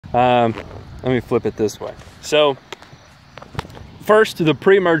Let me flip it this way. So first, the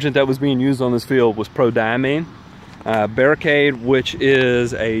Preemergent that was being used on this field was prodiamine barricade, which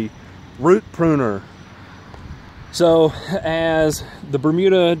is a root pruner. So as the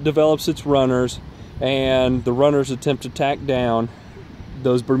Bermuda develops its runners and the runners attempt to tack down,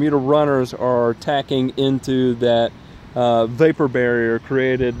 those Bermuda runners are tacking into that vapor barrier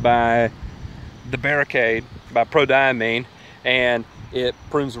created by the barricade, by prodiamine, and it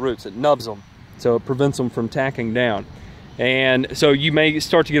prunes the roots, it nubs them, so it prevents them from tacking down. And so you may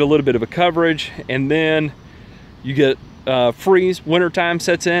start to get a little bit of a coverage, and then you get freeze, wintertime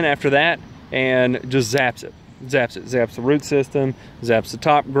sets in after that, and just zaps it. Zaps the root system, zaps the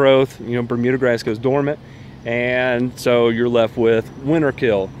top growth. You know, Bermuda grass goes dormant, and so you're left with winter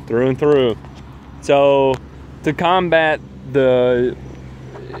kill through and through. So to combat the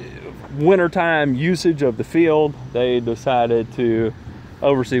wintertime usage of the field, they decided to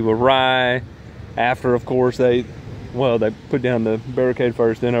overseed with rye. After, of course, they put down the barricade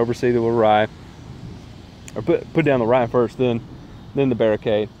first, then overseeded with rye, or put down the rye first, then the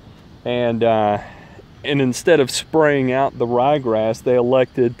barricade. And instead of spraying out the ryegrass, they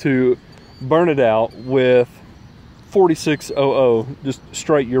elected to burn it out with 4600, just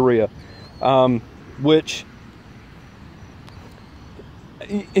straight urea, which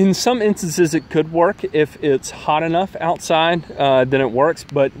in some instances it could work if it's hot enough outside, then it works.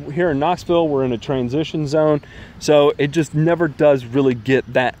 But here in Knoxville, we're in a transition zone, so it just never does really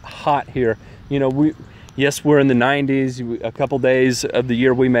get that hot here. You know, yes, we're in the 90s. A couple days of the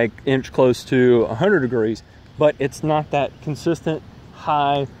year we may inch close to 100 degrees, but it's not that consistent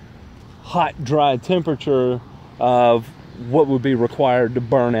high, hot, dry temperature of what would be required to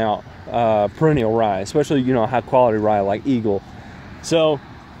burn out perennial rye, especially, you know, high quality rye like Eagle. So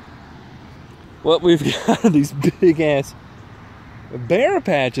what we've got are these big ass bare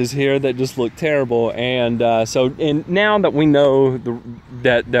patches here that just look terrible. And and now that we know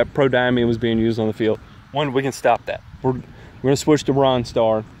that prodiamine was being used on the field, one, we can stop that. We're going to switch to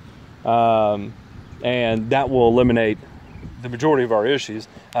Ronstar, and that will eliminate the majority of our issues.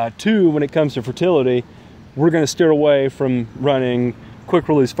 Two, when it comes to fertility, we're going to steer away from running quick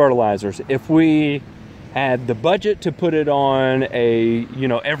release fertilizers. If we had the budget to put it on a, you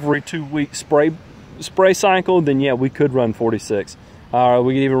know, every 2-week spray cycle, then yeah, we could run 46. We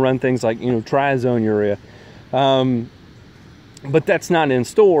could even run things like, you know, triazone urea. But that's not in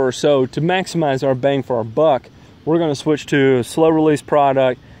store. So to maximize our bang for our buck, we're going to switch to a slow release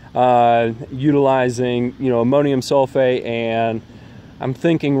product, utilizing, you know, ammonium sulfate, and I'm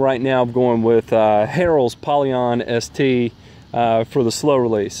thinking right now of going with Harrell's Polyon ST for the slow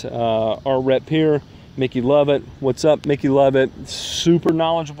release. Our rep here, Mickey Lovett. What's up, Mickey Lovett? Super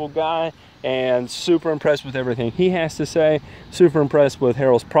knowledgeable guy and super impressed with everything he has to say. Super impressed with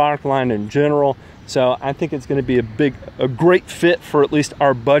Harrell's product line in general. So I think it's going to be a great fit for at least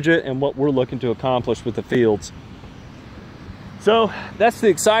our budget and what we're looking to accomplish with the fields. So that's the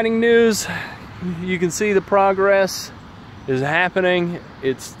exciting news. You can see the progress is happening.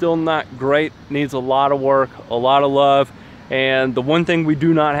 It's still not great, needs a lot of work, a lot of love. And the one thing we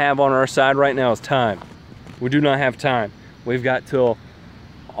do not have on our side right now is time. We do not have time. We've got till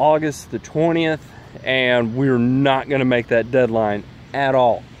August the 20th, and we're not going to make that deadline at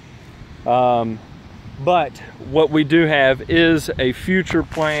all. But what we do have is a future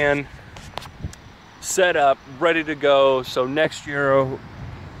plan set up, ready to go. So next year,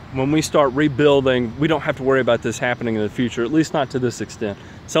 when we start rebuilding, we don't have to worry about this happening in the future, at least not to this extent.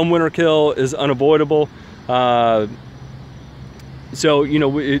 Some winter kill is unavoidable. So, you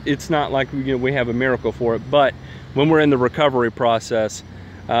know, it's not like, you know, we have a miracle for it, but when we're in the recovery process,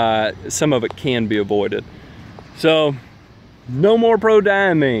 some of it can be avoided. So, no more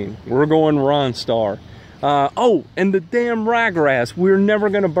prodiamine. We're going Ronstar. Oh, and the damn ryegrass. We're never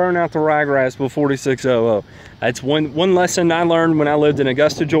going to burn out the ryegrass with 4600. That's one lesson I learned when I lived in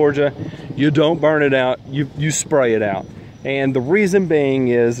Augusta, Georgia. You don't burn it out, you spray it out. And the reason being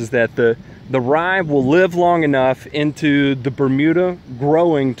is that the rye will live long enough into the Bermuda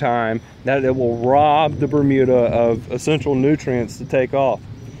growing time that it will rob the Bermuda of essential nutrients to take off.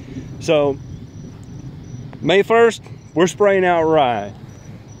 So May 1st, we're spraying out rye.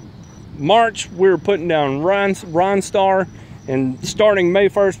 March, we're putting down Ronstar, and starting May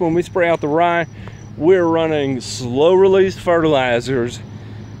 1st, when we spray out the rye, we're running slow release fertilizers,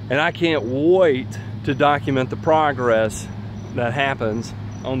 and I can't wait to document the progress that happens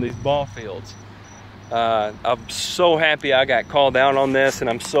on these ball fields. I'm so happy I got called out on this, and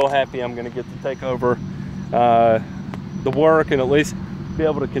I'm so happy I'm going to get to take over the work and at least be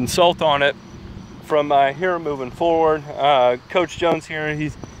able to consult on it from here moving forward. Coach Jones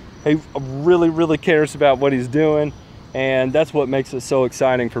here, He really cares about what he's doing, and that's what makes it so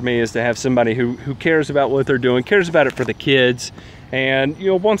exciting for me, is to have somebody who cares about what they're doing, cares about it for the kids, and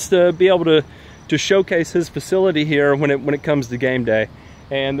wants to be able to showcase his facility here when it comes to game day.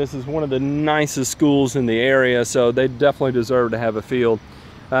 And this is one of the nicest schools in the area, so they definitely deserve to have a field.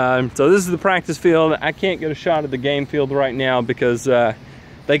 So this is the practice field. I can't get a shot of the game field right now because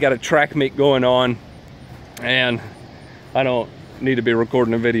they got a track meet going on, and I don't need to be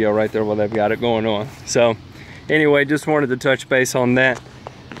recording a video right there while they've got it going on. So anyway, just wanted to touch base on that.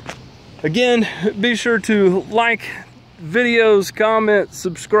 Again, be sure to like videos, comment,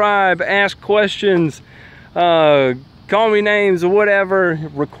 subscribe, ask questions, call me names or whatever,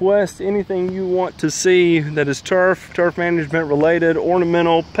 request anything you want to see that is turf management related,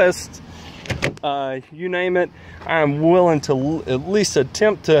 ornamental, pests, you name it. I'm willing to at least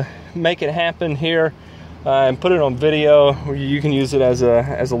attempt to make it happen here and put it on video, where you can use it as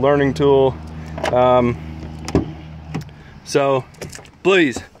a learning tool. So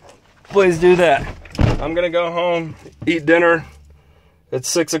please do that. I'm gonna go home, eat dinner. It's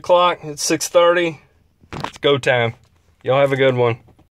 6 o'clock, it's 6:30. It's go time. Y'all have a good one.